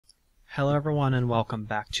Hello everyone and welcome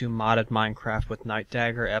back to Modded Minecraft with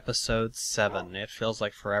Nightdagger episode 7. It feels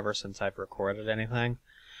like forever since I've recorded anything.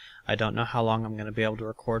 I don't know how long I'm going to be able to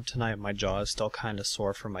record tonight. My jaw is still kind of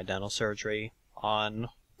sore from my dental surgery on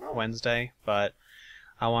Wednesday, but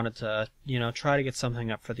I wanted to, try to get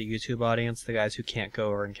something up for the YouTube audience, the guys who can't go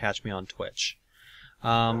over and catch me on Twitch.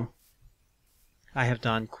 I have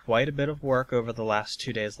done quite a bit of work over the last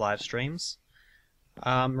 2 days live streams.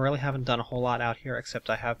 Really haven't done a whole lot out here, except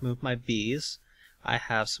I have moved my bees. I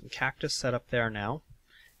have some cactus set up there now,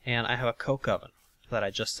 and I have a coke oven that I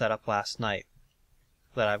just set up last night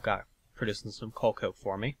that I've got producing some coal coke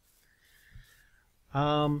for me.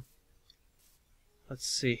 Let's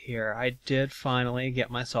see here. I did finally get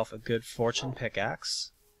myself a good fortune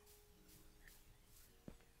pickaxe.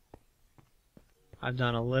 I've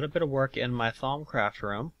done a little bit of work in my Thaumic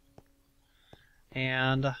room,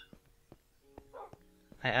 and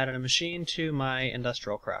I added a machine to my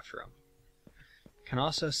industrial craft room. You can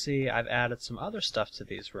also see I've added some other stuff to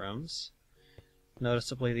these rooms,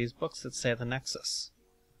 noticeably these books that say the Nexus.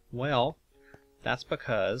 Well, that's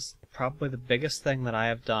because probably the biggest thing that I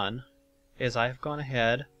have done is I have gone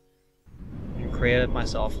ahead and created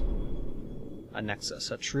myself a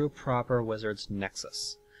Nexus, a true proper wizard's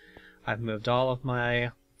Nexus. I've moved all of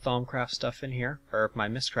my Thaumcraft stuff in here, or my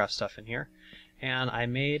Mistcraft stuff in here, and I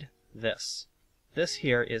made this. This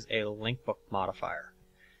here is a link book modifier.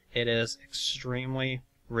 It is extremely,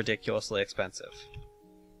 ridiculously expensive.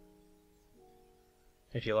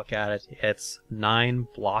 If you look at it, it's 9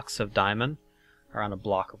 blocks of diamond around a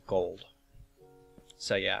block of gold.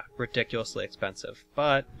 So yeah, ridiculously expensive.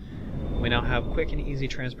 But we now have quick and easy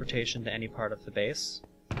transportation to any part of the base.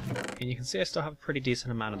 And you can see I still have a pretty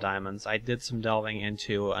decent amount of diamonds. I did some delving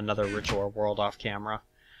into another ritual world off camera.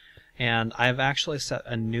 And I've actually set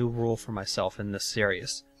a new rule for myself in this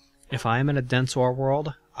series. If I am in a dense ore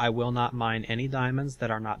world, I will not mine any diamonds that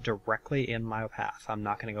are not directly in my path. I'm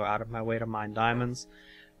not going to go out of my way to mine diamonds.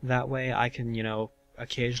 That way I can,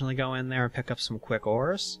 occasionally go in there and pick up some quick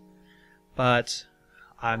ores, but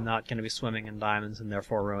I'm not going to be swimming in diamonds and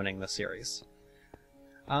therefore ruining the series.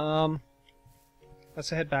 Let's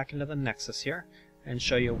head back into the Nexus here and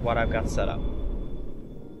show you what I've got set up.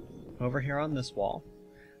 Over here on this wall,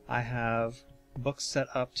 I have books set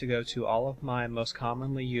up to go to all of my most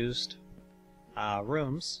commonly used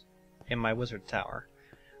rooms in my wizard tower.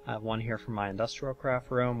 I have one here for my industrial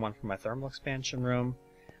craft room, one for my thermal expansion room,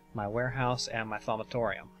 my warehouse, and my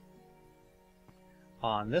thaumatorium.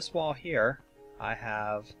 On this wall here, I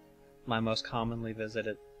have my most commonly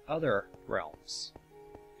visited other realms,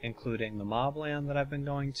 including the mobland that I've been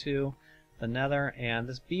going to, the nether, and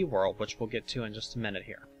this bee world, which we'll get to in just a minute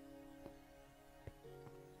here.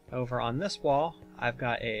 Over on this wall, I've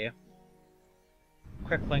got a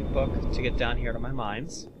quick link book to get down here to my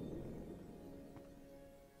mines.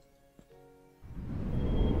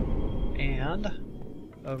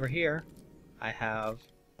 And over here, I have...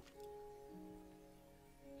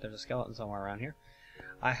 there's a skeleton somewhere around here.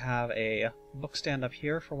 I have a book stand up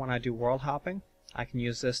here for when I do world hopping. I can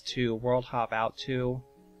use this to world hop out to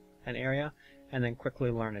an area and then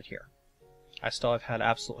quickly learn it here. I still have had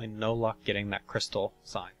absolutely no luck getting that crystal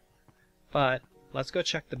sign. But let's go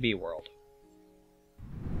check the bee world.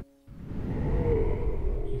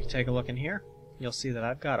 If you take a look in here, you'll see that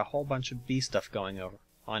I've got a whole bunch of bee stuff going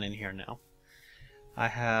on in here now. I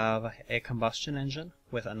have a combustion engine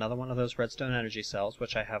with another one of those redstone energy cells,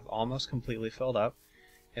 which I have almost completely filled up.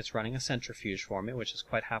 It's running a centrifuge for me, which is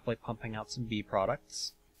quite happily pumping out some bee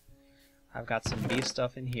products. I've got some bee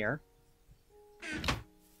stuff in here.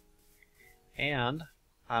 And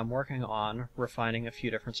I'm working on refining a few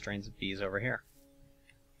different strains of bees over here.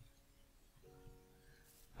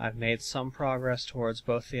 I've made some progress towards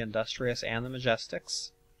both the Industrious and the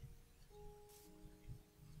Majestics.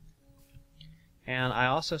 And I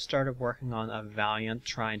also started working on a Valiant,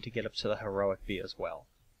 trying to get up to the Heroic Bee as well.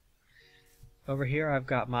 Over here I've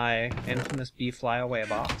got my infamous bee flyaway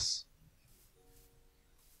box,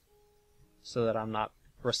 so that I'm not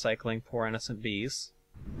recycling poor innocent bees.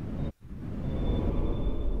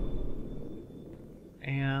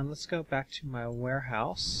 And let's go back to my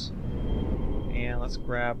warehouse, and let's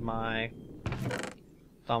grab my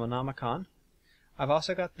Thaumanomicon. I've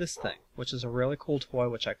also got this thing, which is a really cool toy,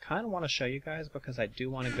 which I kind of want to show you guys because I do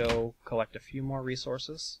want to go collect a few more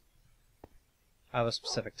resources of a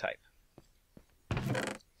specific type.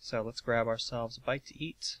 So let's grab ourselves a bite to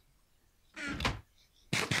eat.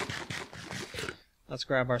 Let's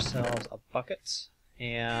grab ourselves a bucket,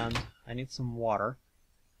 and I need some water.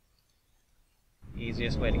 The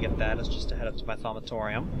easiest way to get that is just to head up to my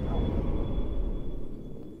thaumatorium.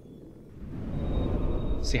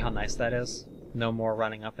 See how nice that is? No more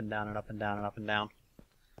running up and down and up and down and up and down.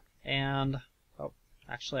 And, oh,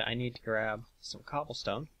 actually I need to grab some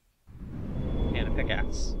cobblestone and a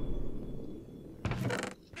pickaxe.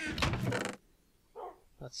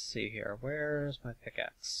 Let's see here, where's my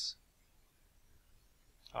pickaxe?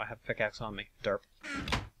 Oh, I have a pickaxe on me. Derp.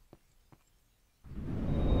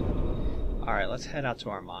 Alright, let's head out to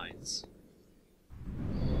our mines.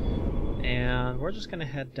 And we're just going to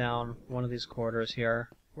head down one of these corridors here.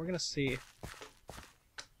 We're going to see...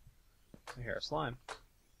 Here, slime.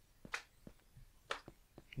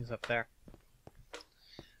 He's up there.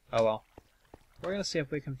 Oh well. We're going to see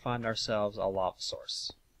if we can find ourselves a lava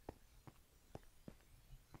source.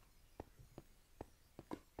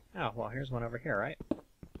 Oh, well, here's one over here, right?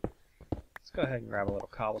 Let's go ahead and grab a little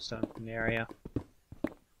cobblestone from the area.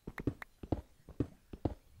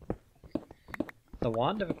 The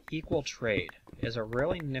Wand of Equal Trade is a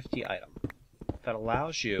really nifty item that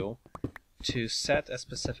allows you to set a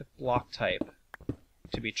specific block type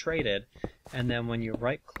to be traded, and then when you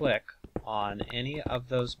right-click on any of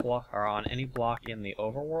those on any block in the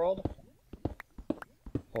overworld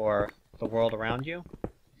or the world around you,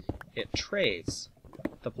 it trades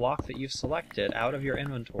the block that you've selected out of your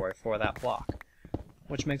inventory for that block,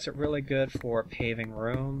 which makes it really good for paving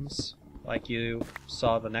rooms. Like you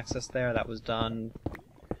saw the nexus there, that was done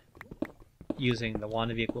using the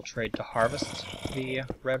Wand of Equal Trade to harvest the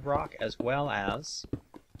red rock as well as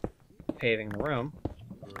paving the room.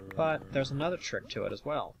 But there's another trick to it as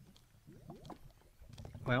well.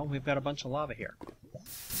 Well, we've got a bunch of lava here.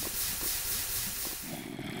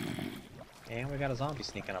 And we got a zombie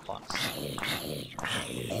sneaking up on us.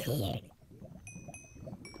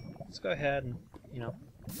 Let's go ahead and,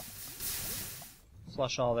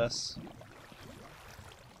 flush all this.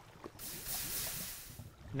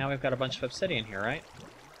 Now we've got a bunch of obsidian here, right?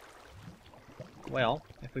 Well,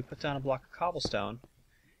 if we put down a block of cobblestone,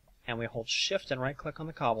 and we hold shift and right click on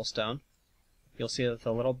the cobblestone, you'll see that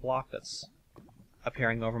the little block that's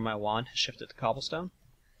appearing over my wand has shifted to cobblestone.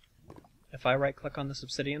 If I right click on this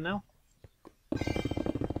obsidian now...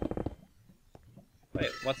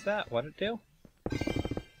 Wait, what's that? What'd it do?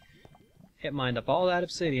 It mined up all that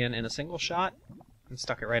obsidian in a single shot and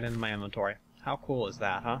stuck it right into my inventory. How cool is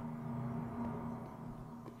that, huh?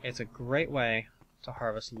 It's a great way to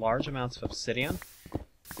harvest large amounts of obsidian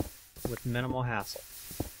with minimal hassle.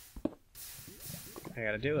 All I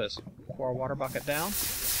gotta do is pour a water bucket down,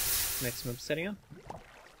 make some obsidian,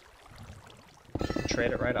 and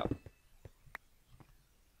trade it right up.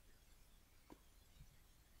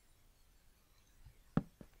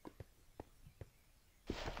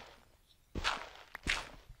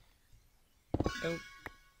 Oh,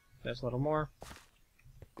 there's a little more.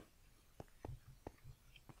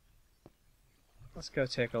 Let's go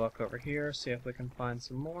take a look over here, see if we can find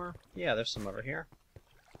some more. Yeah, there's some over here.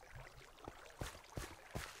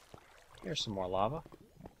 Here's some more lava.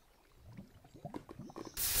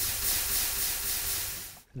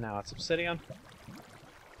 Now it's obsidian.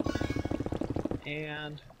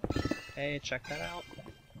 And, hey, check that out.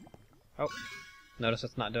 Oh, notice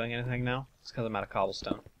it's not doing anything now? It's because I'm out of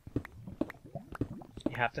cobblestone.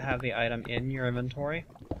 You have to have the item in your inventory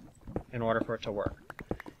in order for it to work.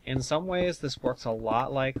 In some ways, this works a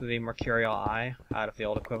lot like the Mercurial Eye out of the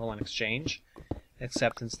old Equivalent Exchange,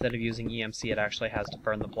 except instead of using EMC, it actually has to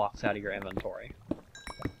burn the blocks out of your inventory.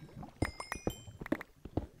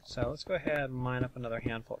 So let's go ahead and mine up another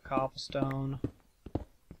handful of cobblestone.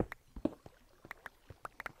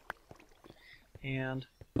 And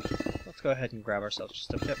let's go ahead and grab ourselves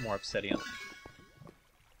just a bit more obsidian.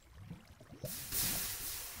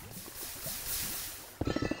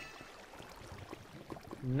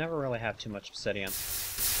 Never really have too much obsidian.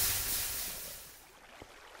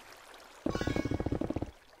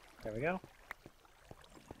 There we go.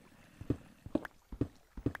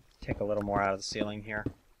 Take a little more out of the ceiling here.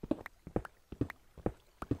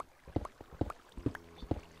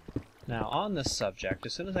 Now on this subject,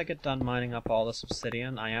 as soon as I get done mining up all this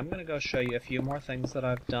obsidian, I am going to go show you a few more things that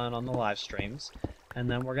I've done on the live streams, and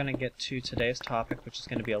then we're going to get to today's topic, which is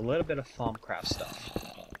going to be a little bit of Thaumcraft stuff.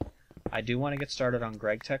 I do want to get started on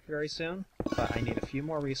GregTech very soon, but I need a few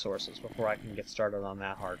more resources before I can get started on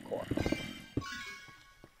that hardcore.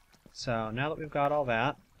 So now that we've got all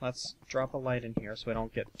that, let's drop a light in here so we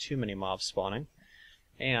don't get too many mobs spawning.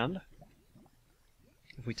 And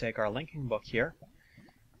if we take our linking book here,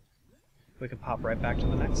 we can pop right back to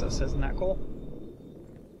the Nexus. Isn't that cool?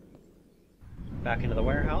 Back into the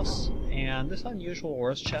warehouse, and this unusual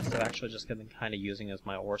ores chest I've actually just been kind of using as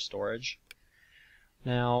my ore storage.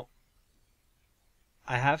 Now,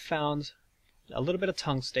 I have found a little bit of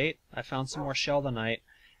tungstate. I found some more shelldanite,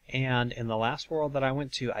 And in the last world that I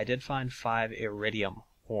went to, I did find 5 iridium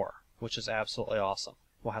ore, which is absolutely awesome.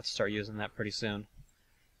 We'll have to start using that pretty soon.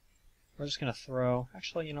 We're just going to throw...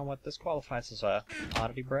 Actually, you know what? This qualifies as a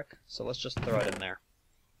oddity brick, so let's just throw it in there.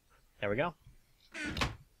 There we go.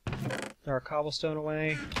 Throw our cobblestone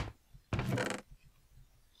away.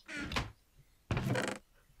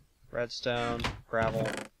 Redstone, gravel,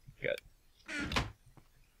 good.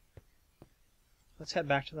 Let's head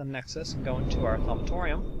back to the Nexus and go into our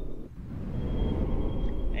Thaumatorium.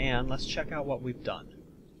 And let's check out what we've done.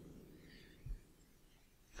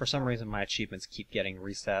 For some reason my achievements keep getting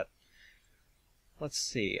reset. Let's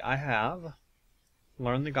see, I have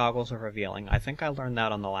learned the Goggles of Revealing. I think I learned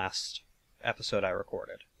that on the last episode I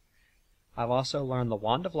recorded. I've also learned the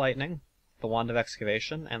Wand of Lightning, the Wand of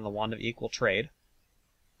Excavation, and the Wand of Equal Trade.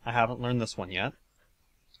 I haven't learned this one yet.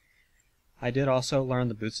 I did also learn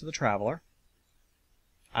the Boots of the Traveler.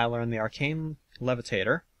 I learned the Arcane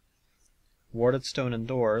Levitator, Warded Stone and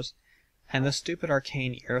Doors, and this stupid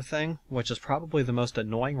Arcane Ear thing, which is probably the most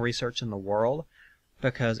annoying research in the world,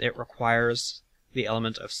 because it requires the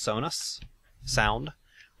element of sonus, sound,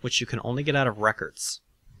 which you can only get out of records.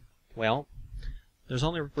 Well, there's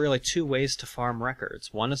only really 2 ways to farm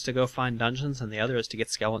records. One is to go find dungeons, and the other is to get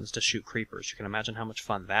skeletons to shoot creepers. You can imagine how much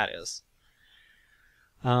fun that is.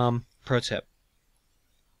 Pro tip.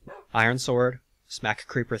 Iron sword, smack a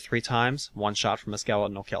creeper 3 times, 1 shot from a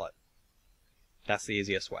skeleton will kill it. That's the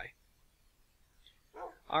easiest way.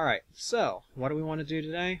 Alright, so, what do we want to do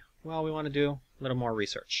today? Well, we want to do a little more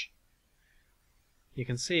research. You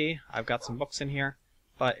can see, I've got some books in here,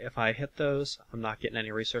 but if I hit those, I'm not getting any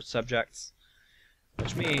research subjects.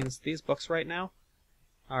 Which means these books right now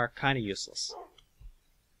are kind of useless.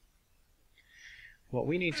 What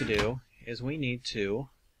we need to do is we need to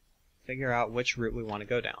figure out which route we want to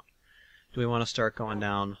go down. Do we want to start going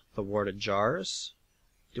down the warded jars?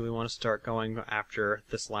 Do we want to start going after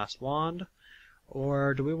this last wand?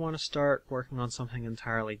 Or do we want to start working on something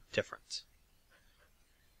entirely different?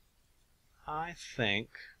 I think...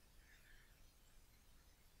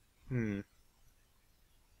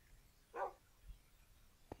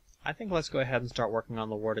 I think let's go ahead and start working on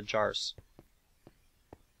the warded jars.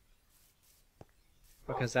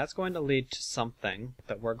 Because that's going to lead to something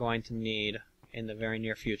that we're going to need in the very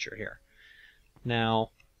near future here.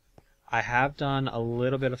 Now, I have done a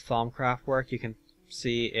little bit of Thaumcraft work. You can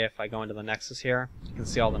see if I go into the Nexus here, you can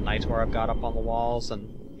see all the night ore I've got up on the walls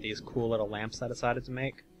and these cool little lamps I decided to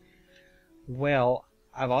make. Well,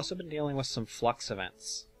 I've also been dealing with some flux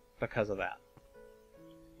events because of that.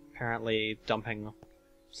 Apparently dumping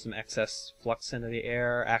some excess flux into the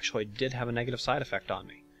air actually did have a negative side effect on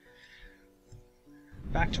me.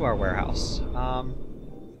 Back to our warehouse.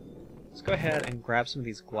 Let's go ahead and grab some of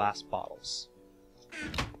these glass bottles.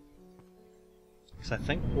 Because I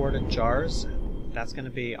think warded jars, that's going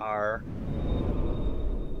to be our...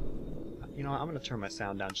 You know what, I'm going to turn my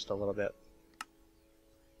sound down just a little bit.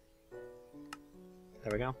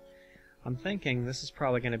 There we go. I'm thinking this is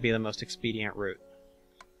probably going to be the most expedient route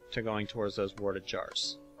to going towards those warded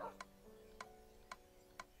jars.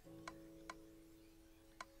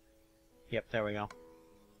 Yep, there we go.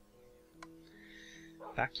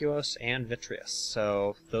 Vacuous and vitreous.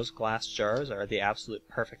 So those glass jars are the absolute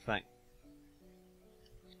perfect thing.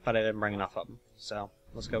 But I didn't bring enough of them, so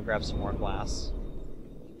let's go grab some more glass.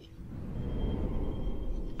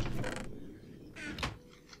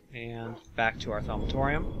 And back to our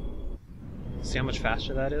Thaumatorium. See how much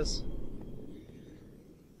faster that is?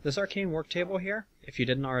 This arcane work table here, if you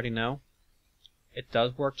didn't already know, it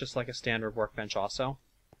does work just like a standard workbench also.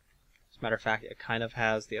 As a matter of fact, it kind of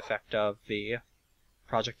has the effect of the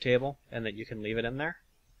project table, and that you can leave it in there.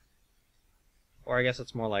 Or I guess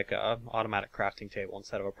it's more like an automatic crafting table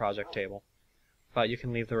instead of a project table. But you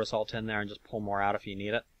can leave the result in there and just pull more out if you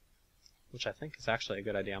need it, which I think is actually a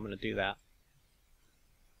good idea. I'm going to do that.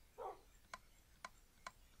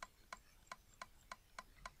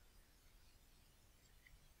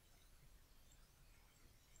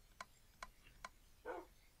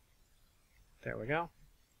 There we go.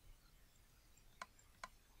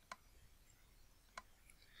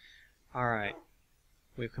 Alright.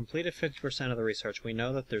 We've completed 50% of the research. We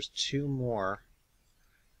know that there's 2 more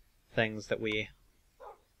things that we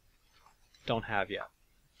don't have yet.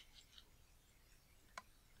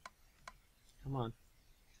 Come on.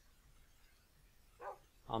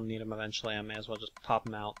 I'll need them eventually. I may as well just pop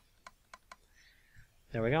them out.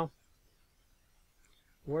 There we go.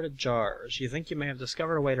 Warded jars. You think you may have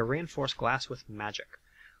discovered a way to reinforce glass with magic.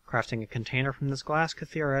 Crafting a container from this glass could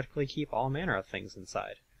theoretically keep all manner of things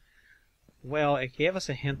inside. Well, it gave us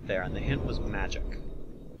a hint there, and the hint was magic.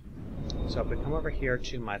 So if we come over here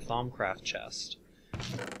to my Thaumcraft chest,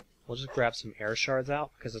 we'll just grab some air shards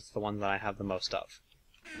out, because it's the one that I have the most of.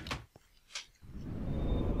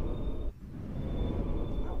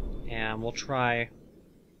 And we'll try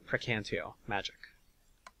Precantio magic.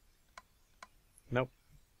 Nope.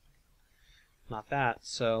 Not that.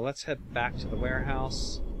 So let's head back to the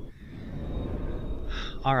warehouse.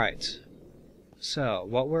 Alright. So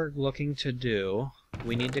what we're looking to do,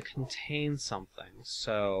 we need to contain something.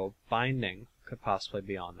 So binding could possibly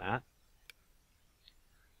be on that.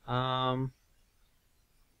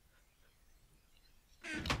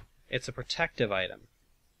 It's a protective item.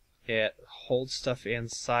 It holds stuff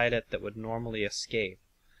inside it that would normally escape.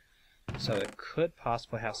 So it could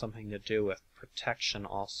possibly have something to do with protection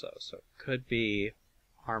also. So it could be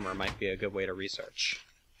armor might be a good way to research.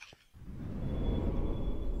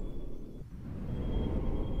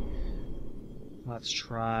 Let's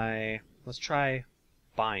try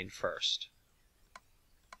bind first.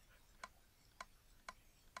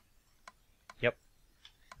 Yep.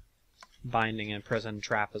 Binding and prison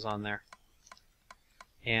trap is on there.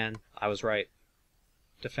 And I was right.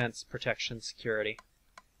 Defense, protection, security.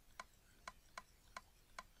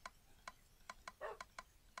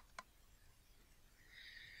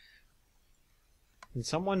 And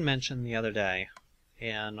someone mentioned the other day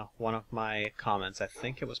in one of my comments, I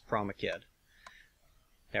think it was Promikid.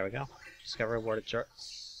 There we go. Discover awarded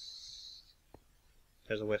jarts.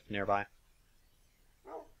 There's a wisp nearby.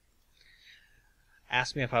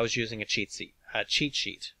 Asked me if I was using a cheat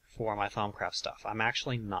sheet for my Thaumcraft stuff. I'm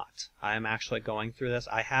actually not. I am actually going through this.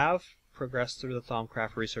 I have progressed through the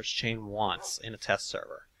Thaumcraft research chain once in a test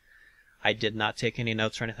server. I did not take any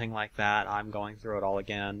notes or anything like that. I'm going through it all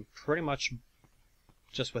again, pretty much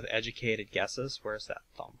just with educated guesses. Where's that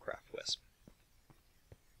Thaumcraft wisp?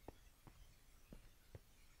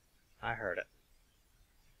 I heard it.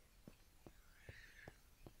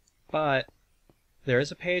 But there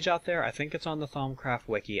is a page out there. I think it's on the Thaumcraft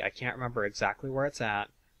wiki. I can't remember exactly where it's at.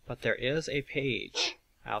 But there is a page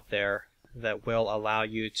out there that will allow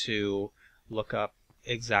you to look up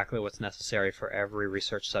exactly what's necessary for every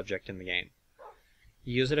research subject in the game.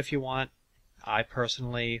 Use it if you want. I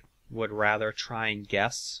personally would rather try and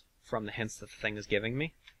guess from the hints that the thing is giving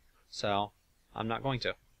me. So, I'm not going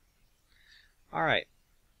to. Alright.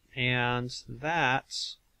 And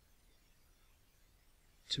that,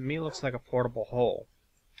 to me, looks like a portable hole.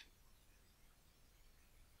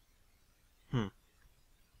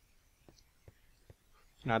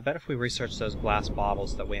 Now I bet if we research those glass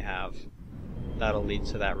bottles that we have, that'll lead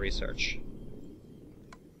to that research.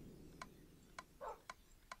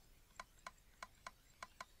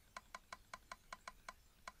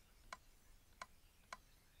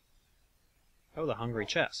 Oh, the hungry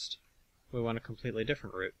chest. We went a completely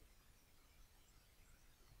different route.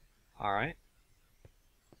 Alright.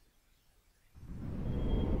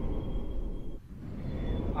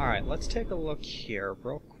 Alright, let's take a look here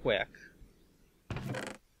real quick.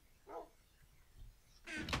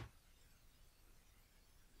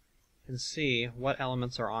 And see what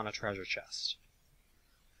elements are on a treasure chest.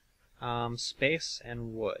 Space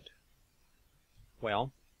and wood.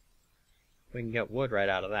 Well, we can get wood right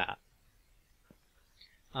out of that.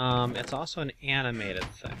 It's also an animated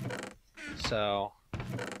thing, so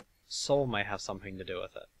soul might have something to do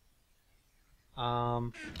with it.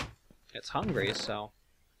 It's hungry, so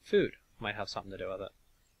food might have something to do with it.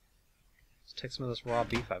 Let's take some of this raw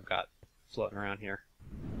beef I've got floating around here.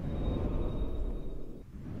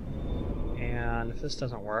 And if this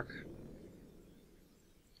doesn't work,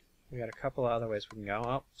 we got a couple of other ways we can go.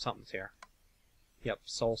 Oh, something's here. Yep,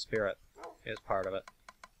 soul spirit is part of it.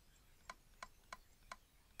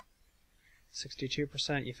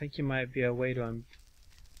 62%, you think you might be a way to...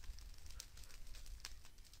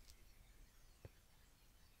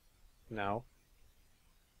 No.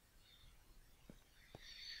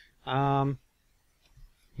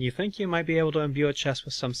 You think you might be able to imbue a chest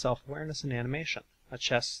with some self-awareness and animation. A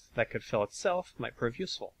chest that could fill itself might prove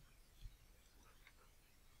useful.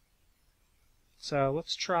 So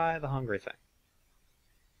let's try the hungry thing.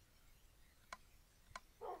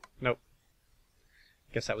 Nope.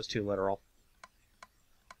 Guess that was too literal.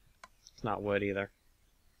 It's not wood either.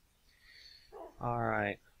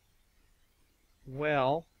 Alright.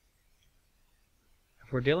 Well,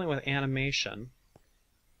 if we're dealing with animation,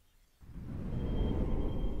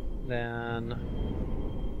 then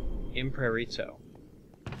Imprerito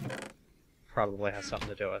probably has something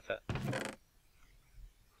to do with it.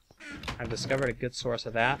 I've discovered a good source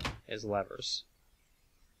of that is levers.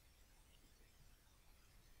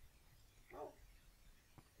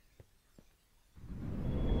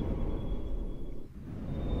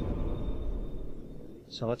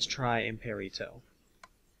 So let's try Imperito.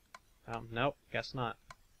 Nope, guess not.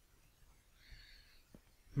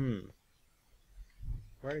 Where'd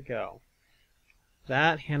it go?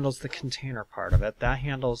 That handles the container part of it. That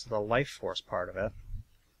handles the life force part of it.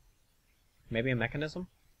 Maybe a mechanism?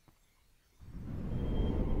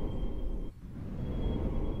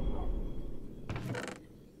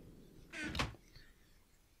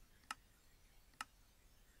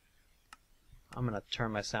 I'm going to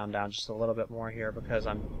turn my sound down just a little bit more here because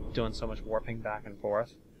I'm doing so much warping back and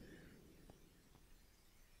forth.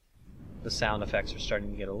 The sound effects are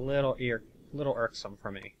starting to get a little irksome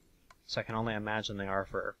for me. So I can only imagine they are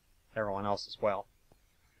for everyone else as well.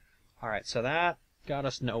 Alright, so that got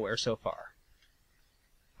us nowhere so far.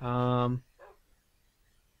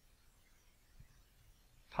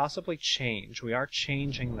 Possibly change. We are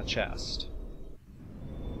changing the chest.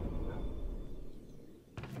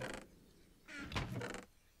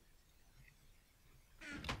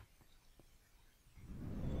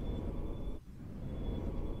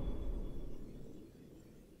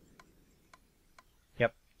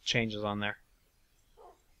 Yep, changes on there.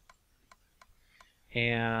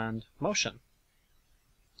 And motion.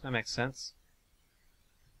 That makes sense.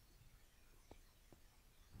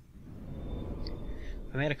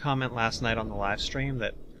 I made a comment last night on the live stream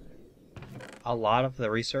that a lot of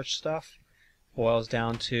the research stuff boils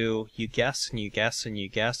down to you guess and you guess and you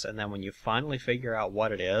guess, and then when you finally figure out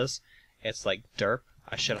what it is, it's like derp.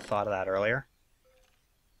 I should have thought of that earlier.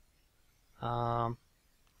 No,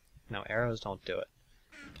 arrows don't do it.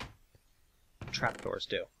 Trapdoors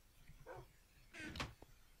do.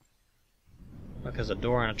 Because a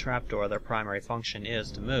door and a trapdoor, their primary function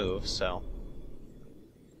is to move, so...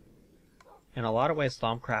 In a lot of ways,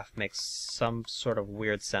 Thaumcraft makes some sort of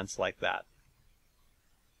weird sense like that.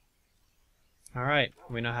 Alright,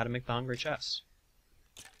 we know how to make the Hungry Chest.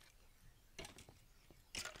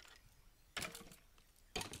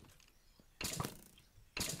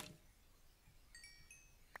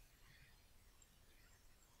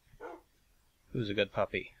 Who's a good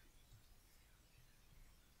puppy?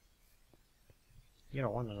 You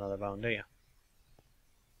don't want another bone, do you?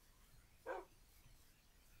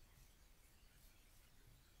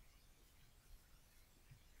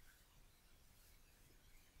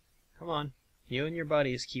 Come on, you and your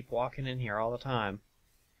buddies keep walking in here all the time.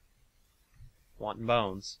 Wanting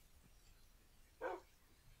bones.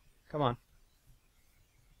 Come on.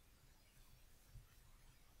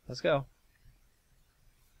 Let's go.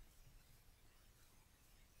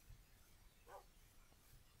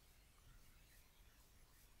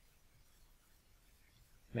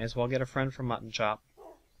 May as well get a friend from Mutton Chop.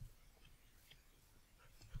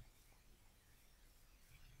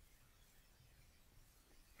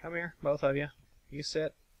 Come here, both of you. You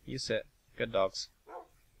sit. You sit. Good dogs.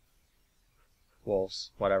 Wolves.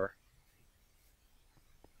 Whatever.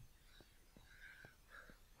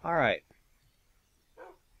 Alright.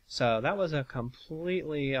 So that was a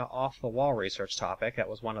completely off-the-wall research topic. That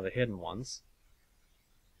was one of the hidden ones.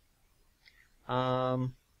 That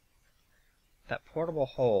portable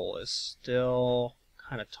hole is still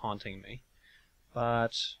kind of taunting me.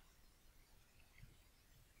 But...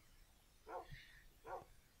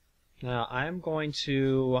 now, I'm going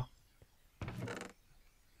to...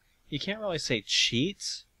 you can't really say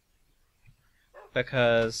cheat,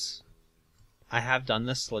 because I have done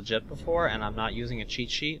this legit before, and I'm not using a cheat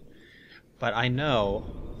sheet, but I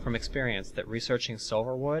know from experience that researching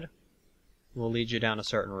silverwood will lead you down a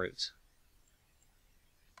certain route.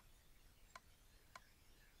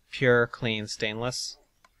 Pure, clean, stainless,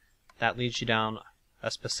 that leads you down a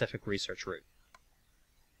specific research route.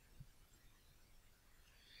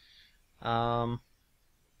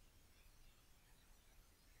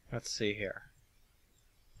 Let's see here.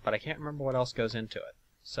 But I can't remember what else goes into it.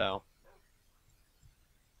 So,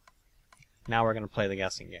 now we're going to play the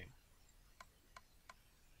guessing game.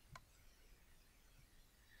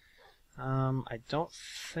 I don't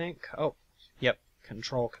think... oh, yep,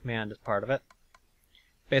 Control Command is part of it.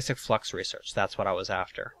 Basic flux research, that's what I was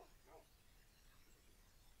after.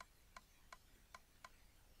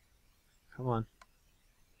 Come on.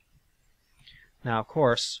 Now, of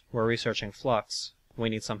course, we're researching flux. We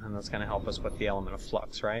need something that's going to help us with the element of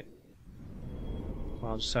flux, right?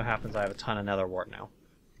 Well, it just so happens I have a ton of netherwort now.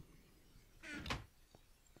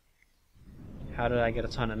 How did I get a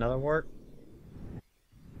ton of netherwort?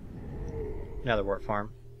 Netherwort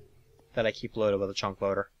farm that I keep loaded with a chunk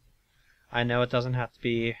loader. I know it doesn't have to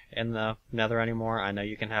be in the nether anymore. I know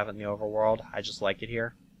you can have it in the overworld. I just like it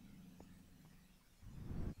here.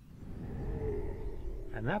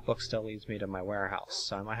 And that book still leads me to my warehouse,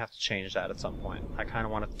 so I might have to change that at some point. I kind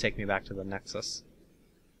of want it to take me back to the Nexus.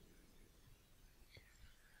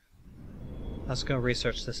 Let's go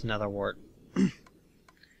research this nether wart.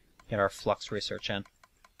 Get our flux research in.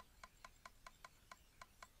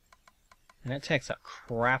 And it takes a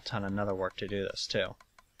crap ton of nether work to do this, too.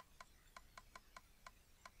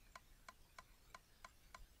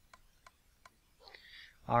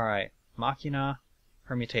 Alright, Machina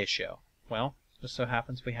Permutatio. Well, just so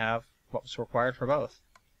happens we have what was required for both.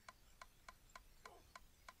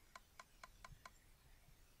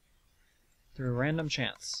 Through random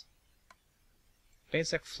chance.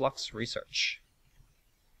 Basic flux research.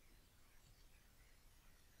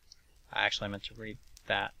 I actually meant to read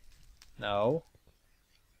that. No.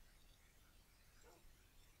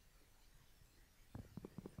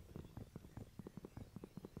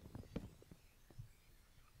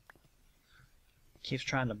 Keeps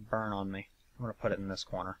trying to burn on me. I'm going to put it in this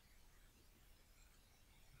corner.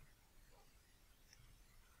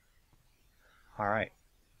 Alright.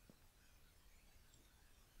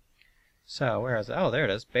 So, where is it? Oh, there it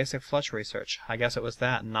is. Basic flux research. I guess it was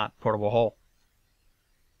that and not portable hole.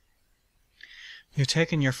 You've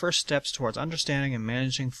taken your first steps towards understanding and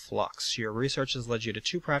managing flux. Your research has led you to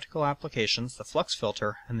two practical applications, the flux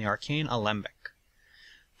filter and the arcane alembic.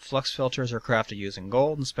 Flux filters are crafted using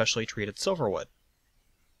gold and specially treated silverwood.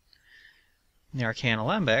 The arcane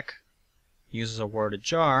alembic uses a worded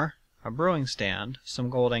jar, a brewing stand, some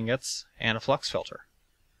gold ingots, and a flux filter.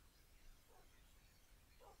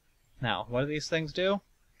 Now, what do these things do?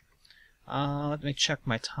 Let me check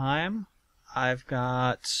my time. I've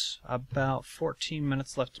got about 14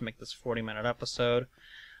 minutes left to make this 40-minute episode.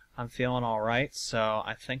 I'm feeling alright, so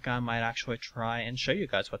I think I might actually try and show you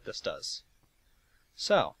guys what this does.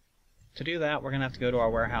 So, to do that, we're going to have to go to our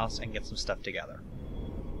warehouse and get some stuff together.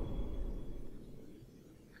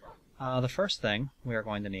 The first thing we are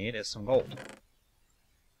going to need is some gold.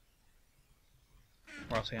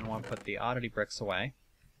 We're also going to want to put the oddity bricks away.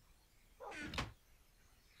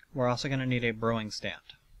 We're also going to need a brewing stand,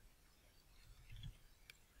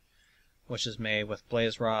 which is made with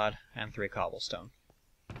blaze rod and 3 cobblestone.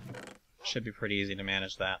 Should be pretty easy to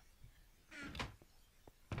manage that.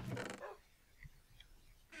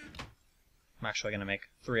 I'm actually going to make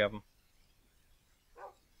 3 of them.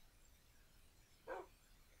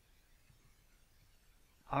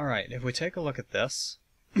 Alright, if we take a look at this,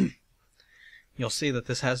 you'll see that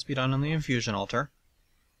this has to be done on the infusion altar.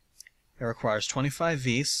 It requires 25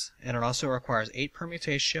 vis, and it also requires 8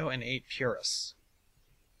 permutatio and 8 puris.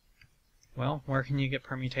 Well, where can you get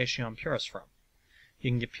permutatio and puris from?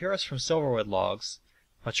 You can get puris from silverwood logs,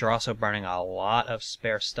 but you're also burning a lot of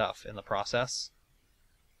spare stuff in the process.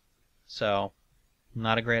 So,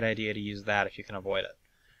 not a great idea to use that if you can avoid it.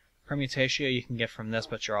 Permutatio you can get from this,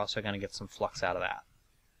 but you're also going to get some flux out of that.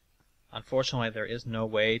 Unfortunately, there is no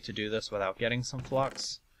way to do this without getting some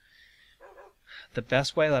flux. The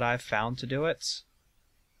best way that I've found to do it,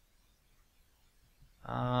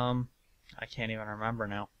 I can't even remember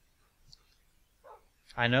now.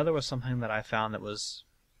 I know there was something that I found that was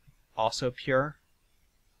also pure,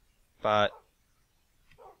 but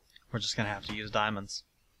we're just going to have to use diamonds.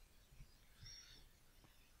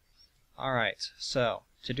 Alright, so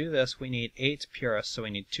to do this we need 8 puris, so we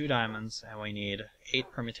need 2 diamonds, and we need 8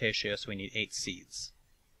 permutatio, so we need 8 seeds.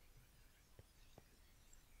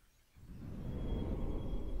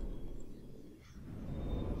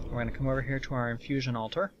 We're going to come over here to our infusion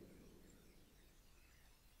altar,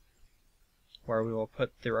 where we will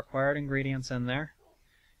put the required ingredients in there.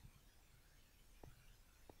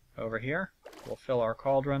 Over here, we'll fill our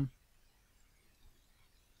cauldron.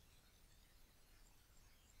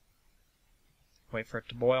 Wait for it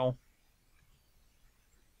to boil.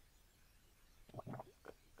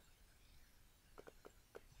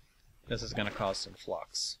 This is going to cause some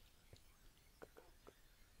flux.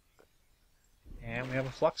 And we have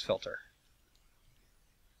a flux filter.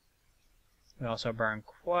 We also burn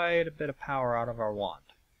quite a bit of power out of our wand.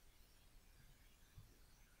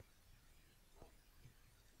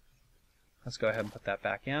 Let's go ahead and put that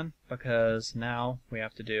back in, because now we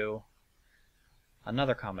have to do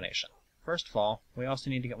another combination. First of all, we also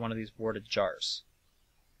need to get one of these warded jars.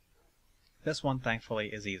 This one, thankfully,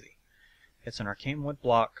 is easy. It's an arcane wood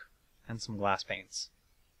block and some glass panes.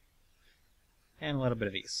 And a little bit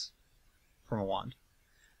of vis from a wand.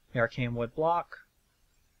 The arcane wood block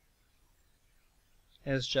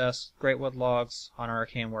is just great wood logs on our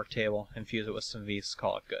arcane work table, infuse it with some vis,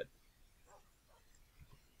 call it good.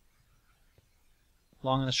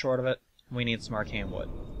 Long and the short of it, we need some arcane wood.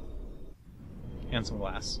 And some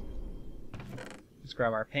glass. Let's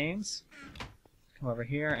grab our panes, come over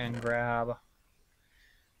here and grab,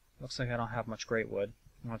 looks like I don't have much great wood.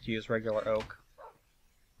 I'm going to use regular oak.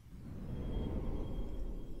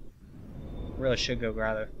 Really should go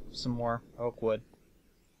gather some more oak wood.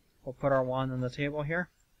 We'll put our wand on the table here.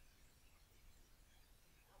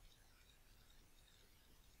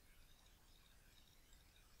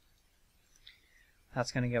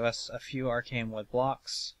 That's going to give us a few arcane wood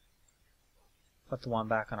blocks. Put the wand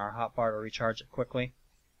back on our hotbar to recharge it quickly.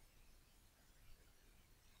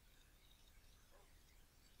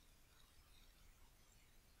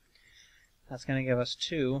 That's going to give us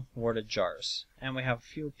 2 warded jars, and we have a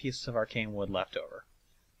few pieces of arcane wood left over.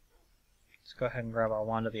 Let's go ahead and grab our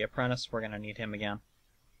wand of the apprentice. We're going to need him again.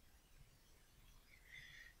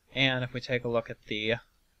 And if we take a look at the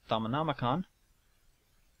Thaumic,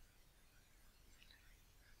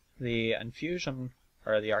 the infusion,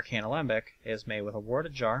 or the arcane alembic, is made with a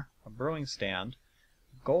warded jar, a brewing stand,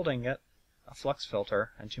 a gold ingot, a flux filter,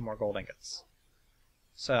 and 2 more gold ingots.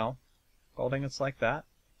 So, gold ingots like that.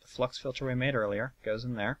 The flux filter we made earlier goes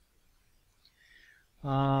in there.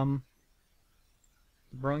 The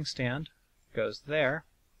brewing stand goes there.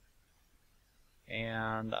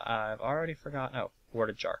 And I've already forgotten, oh,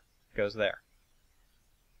 warded jar goes there.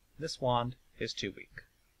 This wand is too weak.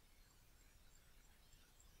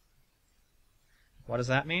 What does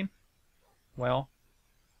that mean? Well,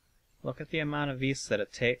 look at the amount of vis that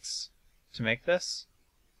it takes to make this,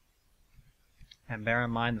 and bear in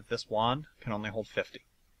mind that this wand can only hold 50.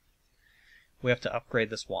 We have to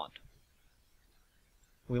upgrade this wand.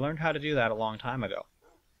 We learned how to do that a long time ago,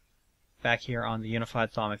 back here on the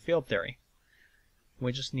Unified Thaumic Field Theory.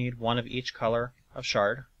 We just need 1 of each color of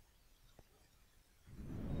shard,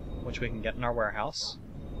 which we can get in our warehouse.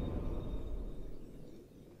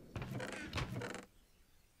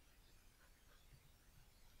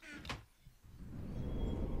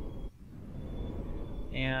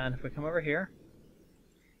 And if we come over here,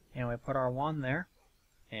 and we put our wand there,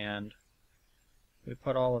 and we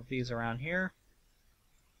put all of these around here.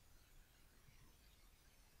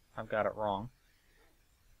 I've got it wrong.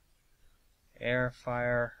 Air,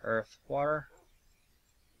 fire, earth, water.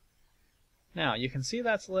 Now, you can see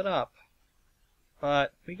that's lit up,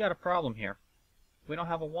 but we got a problem here. We don't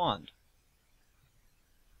have a wand.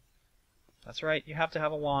 That's right, you have to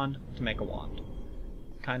have a wand to make a wand.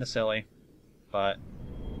 Kinda silly, but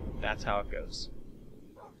that's how it goes.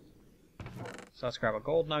 So let's grab a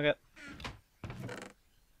gold nugget.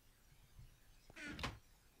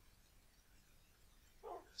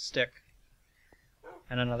 Stick.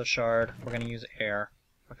 And another shard. We're going to use air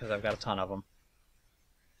because I've got a ton of them.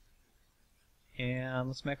 And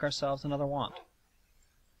let's make ourselves another wand.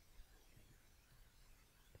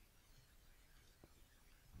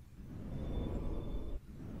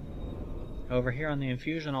 Over here on the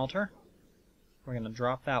infusion altar, we're going to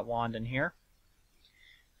drop that wand in here.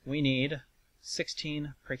 We need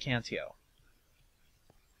 16 Precantio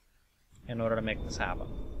in order to make this happen.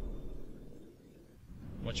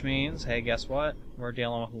 Which means, hey, guess what? We're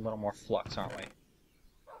dealing with a little more flux, aren't we?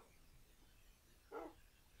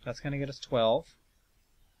 That's going to get us 12.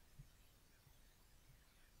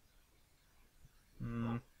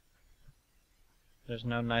 There's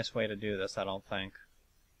no nice way to do this, I don't think.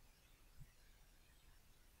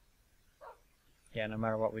 Yeah, no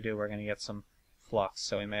matter what we do, we're going to get some flux,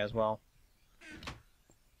 so we may as well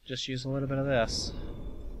just use a little bit of this.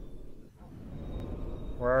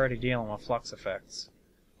 We're already dealing with flux effects.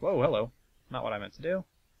 Whoa, hello. Not what I meant to do.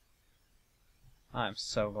 I'm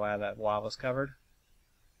so glad that lava's covered.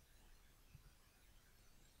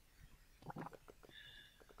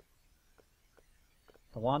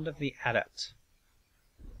 The Wand of the Adept.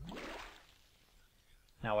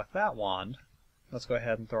 Now with that wand, let's go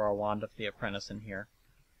ahead and throw our Wand of the Apprentice in here.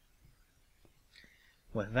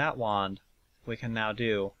 With that wand, we can now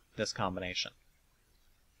do this combination.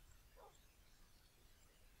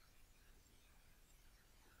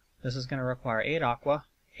 This is going to require 8 aqua,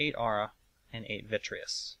 8 aura, and 8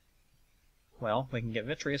 vitreous. Well, we can get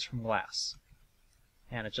vitreous from glass.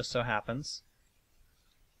 And it just so happens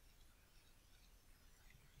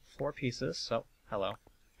 4 pieces, so hello,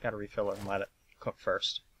 gotta refill it and let it cook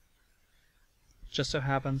first. Just so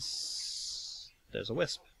happens there's a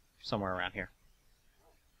wisp somewhere around here.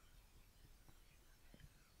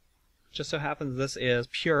 Just so happens this is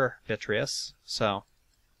pure vitreous, so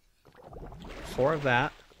 4 of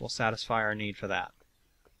that will satisfy our need for that.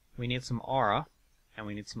 We need some aura, and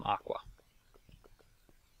we need some aqua.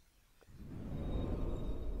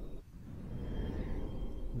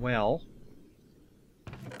 Well,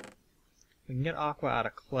 we can get aqua out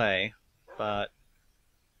of clay, but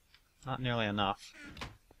not nearly enough.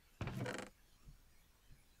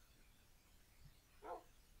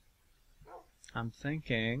 I'm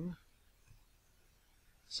thinking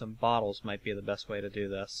some bottles might be the best way to do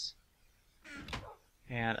this.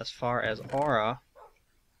 And as far as aura,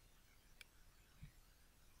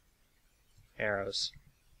 arrows.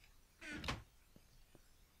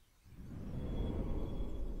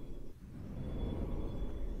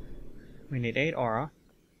 We need 8 aura,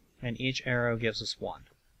 and each arrow gives us 1.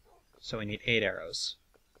 So we need 8 arrows.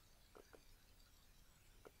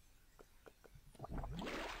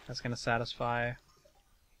 That's going to satisfy...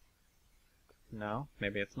 No,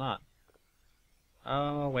 maybe it's not.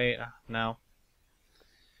 Oh, wait, no.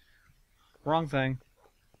 Wrong thing.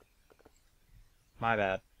 My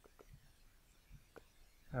bad.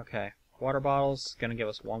 Okay, water bottles, going to give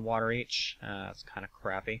us 1 water each. That's kind of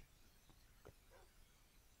crappy.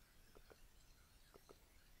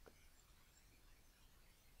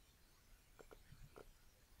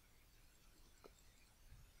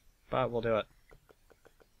 But we'll do it.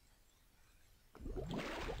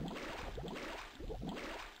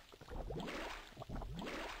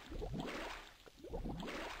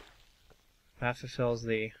 That fulfills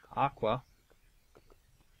the aqua.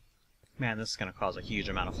 Man, this is going to cause a huge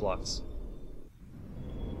amount of flux.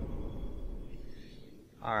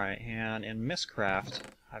 Alright, and in Mistcraft,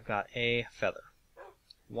 I've got a feather.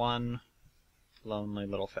 1 lonely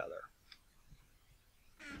little feather.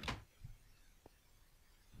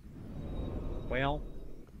 Well,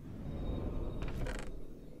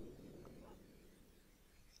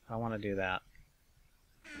 I don't want to do that.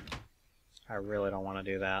 I really don't want to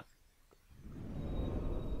do that.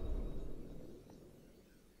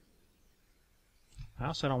 I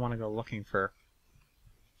also don't want to go looking for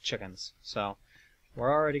chickens, so we're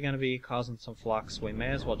already going to be causing some flux. We may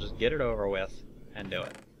as well just get it over with and do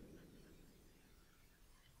it.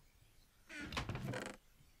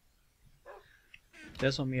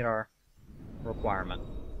 This will meet our requirement.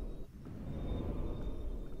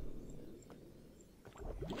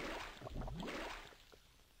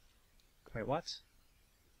 Wait, what?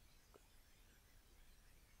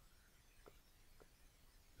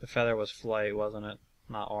 The feather was flight, wasn't it?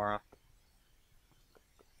 Not aura.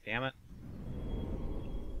 Damn it.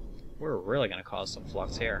 We're really going to cause some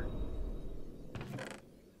flux here.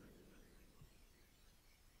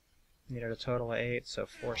 Needed a total of 8, so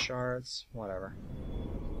 4 shards. Whatever.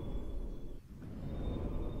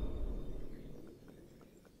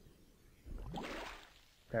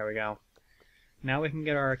 There we go. Now we can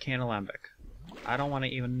get our Arcane Alembic. I don't want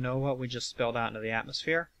to even know what we just spilled out into the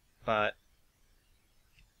atmosphere, but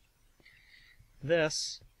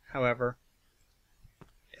this, however,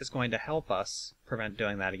 is going to help us prevent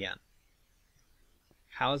doing that again.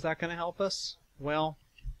 How is that going to help us? Well,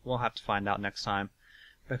 we'll have to find out next time,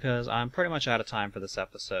 because I'm pretty much out of time for this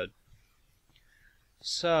episode.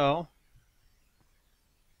 So,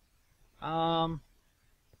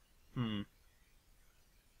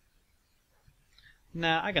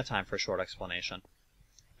 Nah, I got time for a short explanation.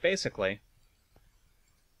 Basically,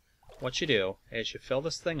 what you do is you fill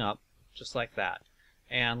this thing up, just like that.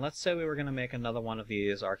 And let's say we were going to make another one of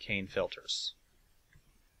these arcane filters.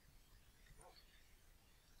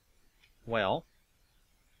 Well,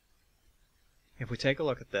 if we take a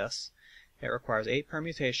look at this, it requires 8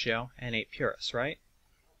 permutatio and 8 purus, right?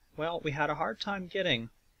 Well, we had a hard time getting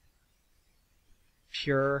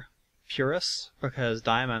purus because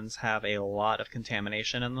diamonds have a lot of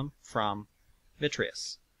contamination in them from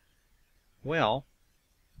vitreous. Well,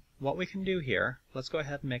 what we can do here, let's go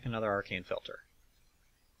ahead and make another arcane filter.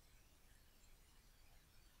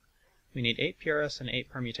 We need 8 purus and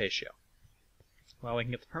 8 permutatio. Well, we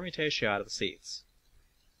can get the permutatio out of the seeds.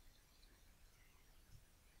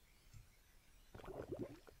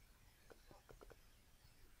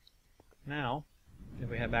 Now, if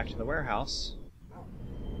we head back to the warehouse,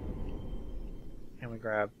 and we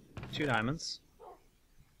grab 2 diamonds,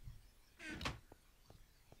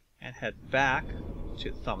 and head back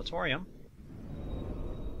to the Thaumatorium,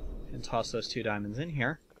 and toss those 2 diamonds in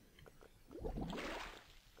here,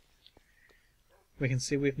 we can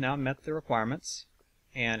see we've now met the requirements,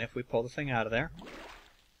 and if we pull the thing out of there,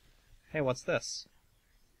 hey, what's this?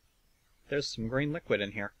 There's some green liquid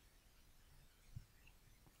in here.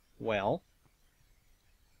 Well,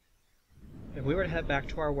 if we were to head back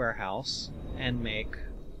to our warehouse and make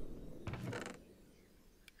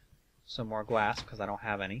some more glass, because I don't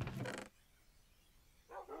have any,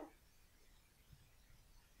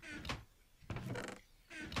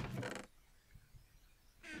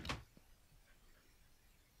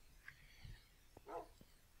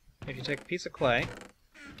 if you take a piece of clay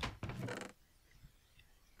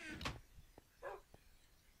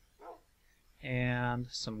and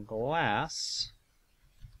some glass,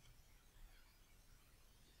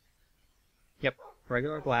 yep,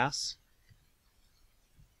 regular glass,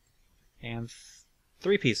 and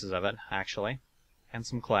 3 pieces of it, actually, and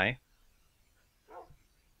some clay.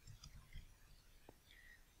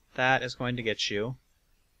 That is going to get you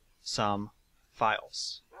some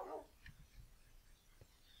files.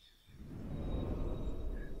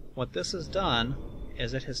 What this has done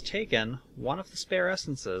is it has taken one of the spare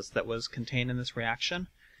essences that was contained in this reaction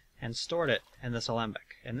and stored it in this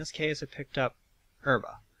alembic. In this case, it picked up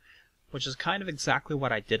herba, which is kind of exactly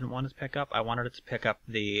what I didn't want it to pick up. I wanted it to pick up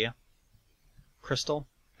the crystal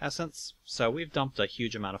essence, so we've dumped a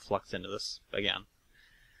huge amount of flux into this again,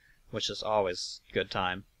 which is always a good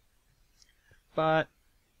time. But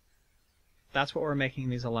that's what we're making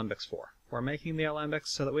these alembics for. We're making the alembics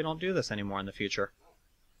so that we don't do this anymore in the future.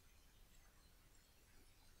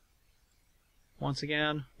 Once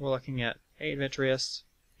again, we're looking at 8 vitreous,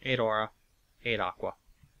 8 aura, 8 aqua.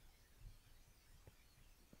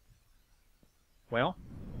 Well,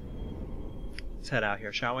 let's head out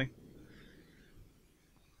here, shall we?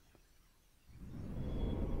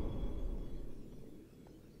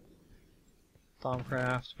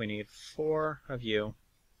 Thaumcraft, we need 4 of you.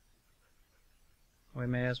 We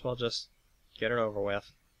may as well just get it over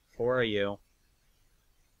with. 4 of you.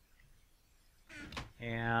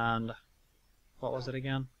 And what was it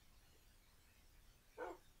again?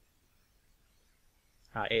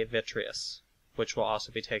 8 vitreous, which will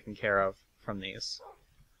also be taken care of from these.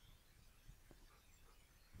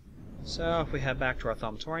 So if we head back to our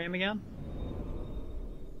thaumatorium again,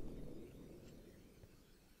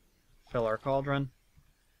 fill our cauldron,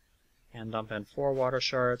 and dump in 4 water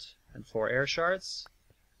shards and 4 air shards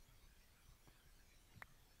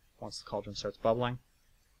once the cauldron starts bubbling.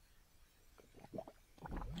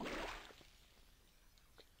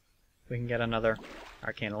 We can get another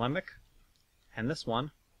arcane alembic, and this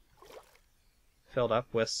one filled up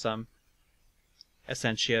with some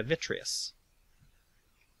essentia vitreous.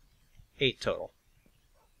 8 total.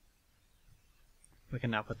 We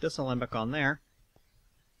can now put this alembic on there.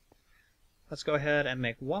 Let's go ahead and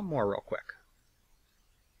make one more real quick.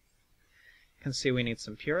 You can see we need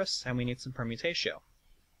some purus and we need some permutatio.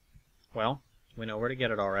 Well, we know where to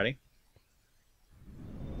get it already.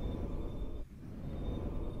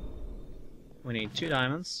 We need 2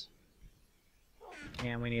 diamonds,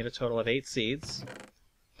 and we need a total of 8 seeds,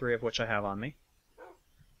 3 of which I have on me.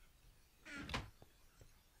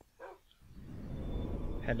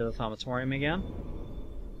 Head to the thaumatorium again.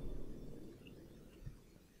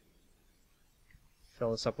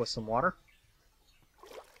 Fill this up with some water.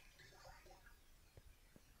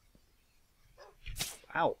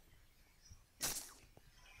 Ow!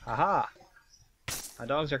 Haha! My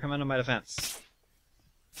dogs are coming to my defense.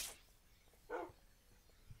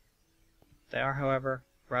 They are, however,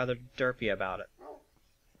 rather derpy about it.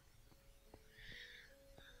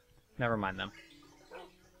 Never mind them.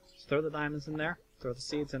 Let's throw the diamonds in there, throw the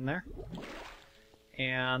seeds in there,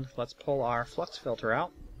 and let's pull our flux filter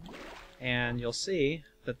out, and you'll see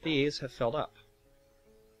that these have filled up.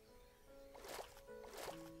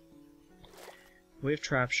 We've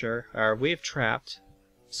trapped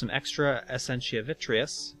some extra essentia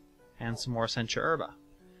vitreous and some more essentia herba.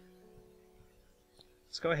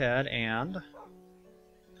 Let's go ahead and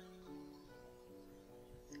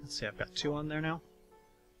let's see, I've got 2 on there now.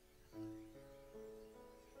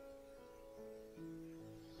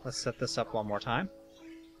 Let's set this up one more time.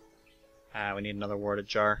 We need another warded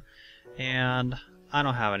jar, and I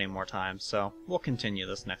don't have any more time, so we'll continue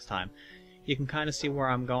this next time. You can kind of see where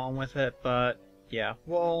I'm going with it, but yeah,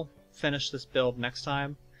 we'll finish this build next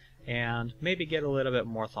time and maybe get a little bit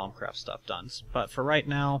more Thaumcraft stuff done. But for right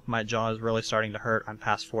now, my jaw is really starting to hurt. I'm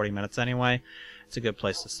past 40 minutes anyway. It's a good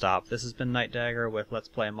place to stop. This has been Nightdagger with Let's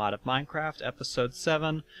Play a Mod of Minecraft, Episode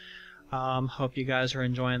 7. Hope you guys are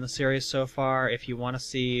enjoying the series so far. If you want to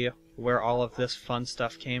see where all of this fun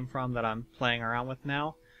stuff came from that I'm playing around with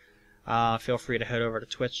now, feel free to head over to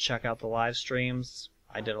Twitch, check out the live streams.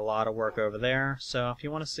 I did a lot of work over there, so if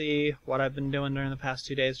you want to see what I've been doing during the past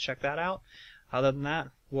 2 days, check that out. Other than that,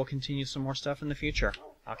 we'll continue some more stuff in the future.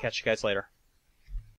 I'll catch you guys later.